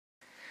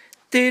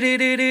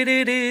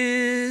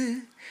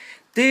Diamond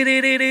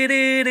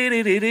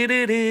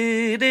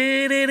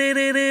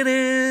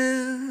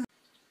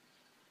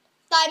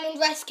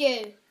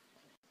Rescue.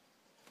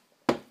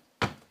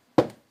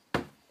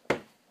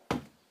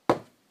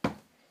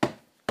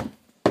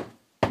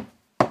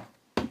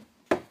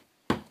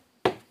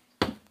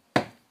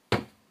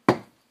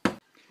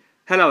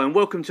 Hello and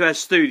welcome to our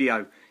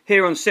studio.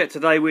 Here on set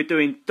today we're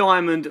doing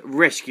Diamond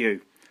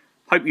Rescue.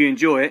 Hope you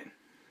enjoy it.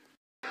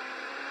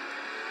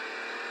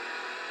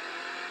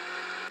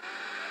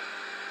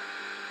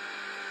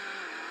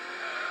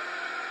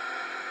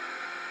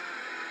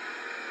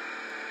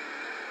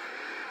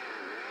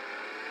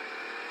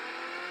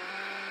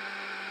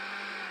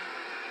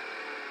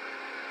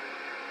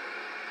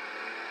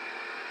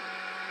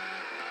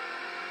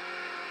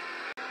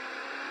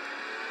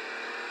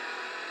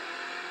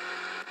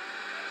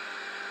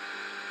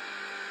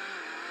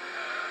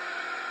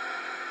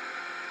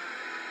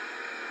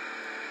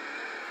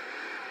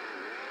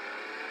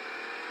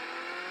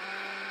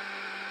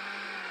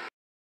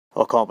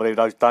 I can't believe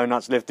those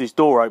donuts left this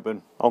door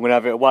open. I'm going to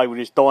have it away with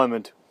this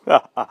diamond.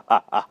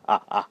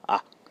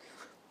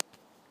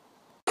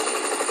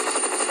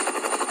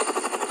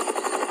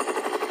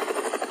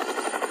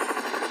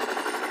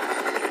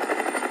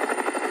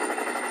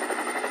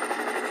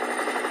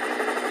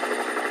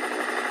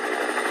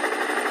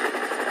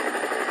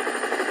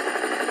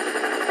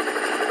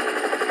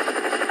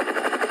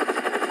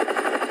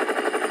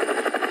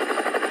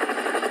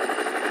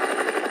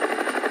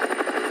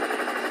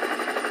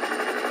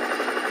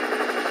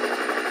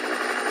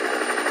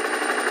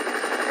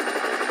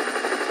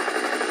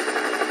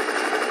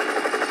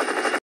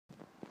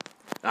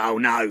 Oh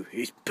no,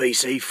 it's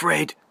PC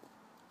Fred.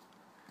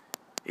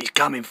 He's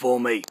coming for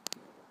me.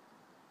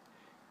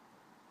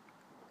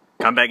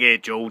 Come back here,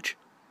 George.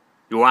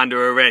 You're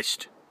under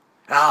arrest.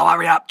 Oh,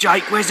 hurry up,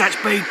 Jake. Where's that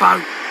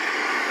speedboat?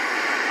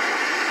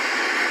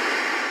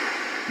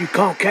 You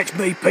can't catch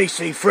me,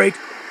 PC Fred.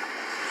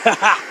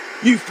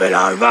 You fell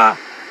over.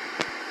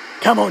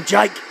 Come on,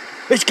 Jake.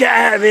 Let's get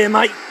out of here,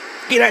 mate.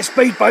 Get that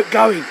speedboat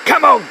going.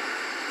 Come on.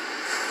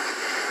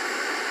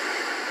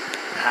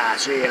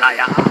 See you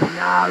later. Oh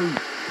no.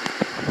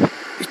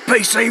 It's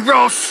PC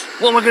Ross!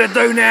 What am I going to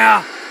do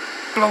now?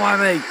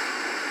 Blimey.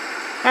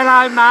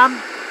 Hello,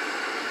 Mum.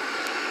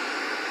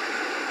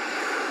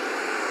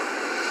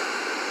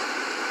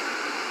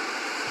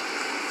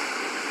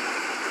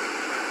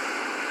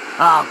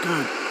 Oh,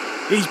 good.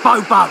 He's Bo.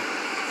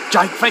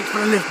 Jake, thanks for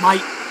the lift,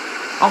 mate.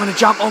 I'm going to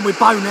jump on with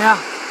Bo now.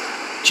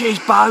 Cheers,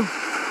 Bo.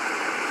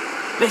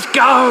 Let's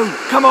go.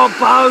 Come on,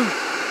 Bo.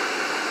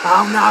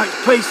 Oh, no, it's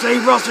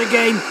PC Ross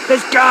again.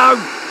 Let's go.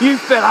 You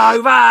fell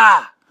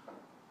over.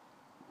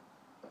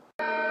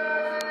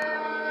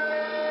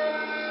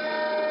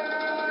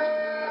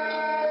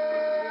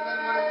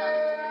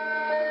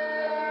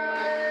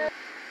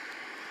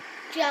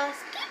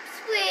 Just keep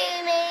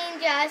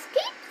swimming, just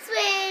keep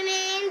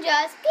swimming,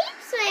 just keep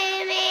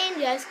swimming,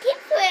 just keep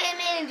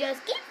swimming,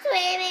 just keep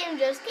swimming,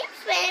 just keep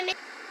swimming.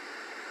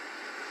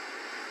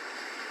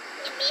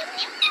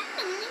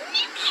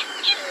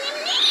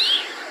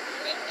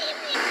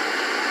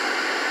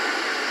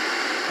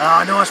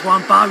 Oh, nice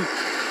one, Bo.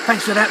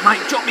 Thanks for that,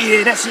 mate. Drop me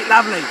here. That's it,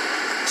 lovely.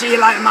 See you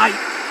later, mate.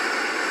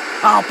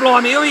 Oh,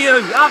 blimey, who are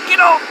you? Oh, get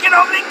off,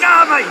 let go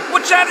of me.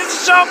 Watch out, there's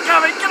a shark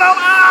coming. Get off.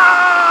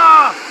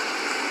 Ah!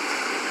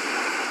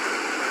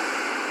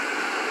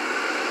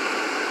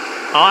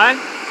 I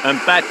am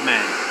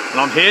Batman, and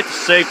I'm here to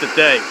save the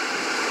day.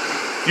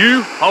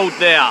 You hold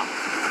there.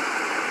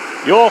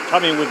 You're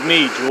coming with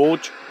me,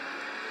 George.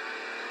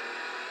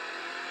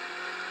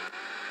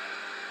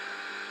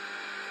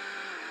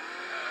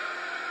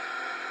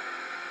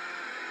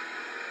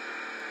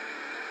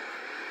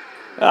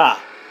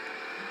 Ah,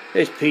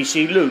 there's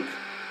PC Luke.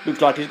 Looks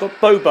like he's got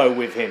Bobo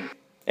with him.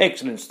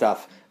 Excellent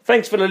stuff.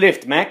 Thanks for the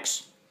lift,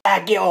 Max.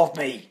 Ah, get off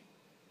me.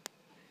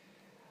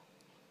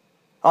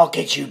 I'll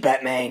get you,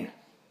 Batman.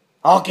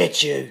 I'll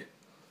get you.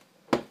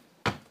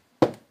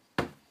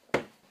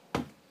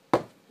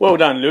 Well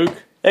done,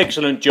 Luke.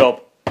 Excellent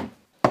job.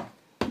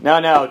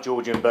 Now,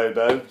 George and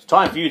Bobo, it's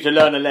time for you to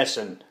learn a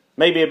lesson.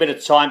 Maybe a bit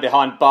of time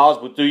behind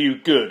bars will do you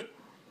good.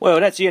 Well,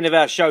 that's the end of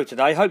our show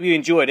today. Hope you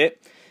enjoyed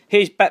it.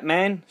 Here's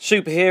Batman,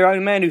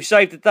 superhero, man who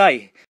saved the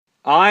day.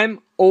 I'm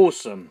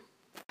awesome.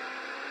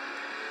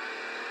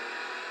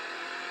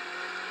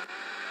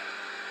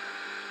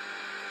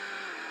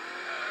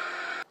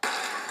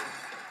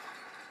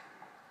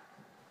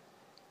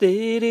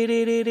 Okay,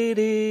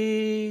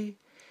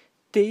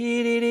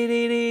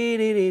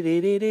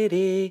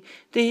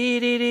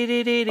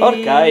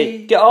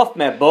 get off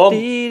me, bum.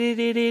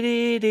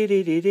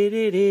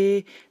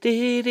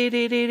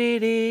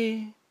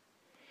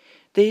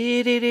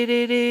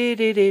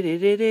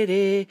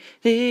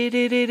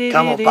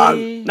 Come on, Bo.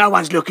 No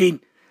one's looking.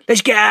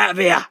 Let's get out of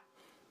here.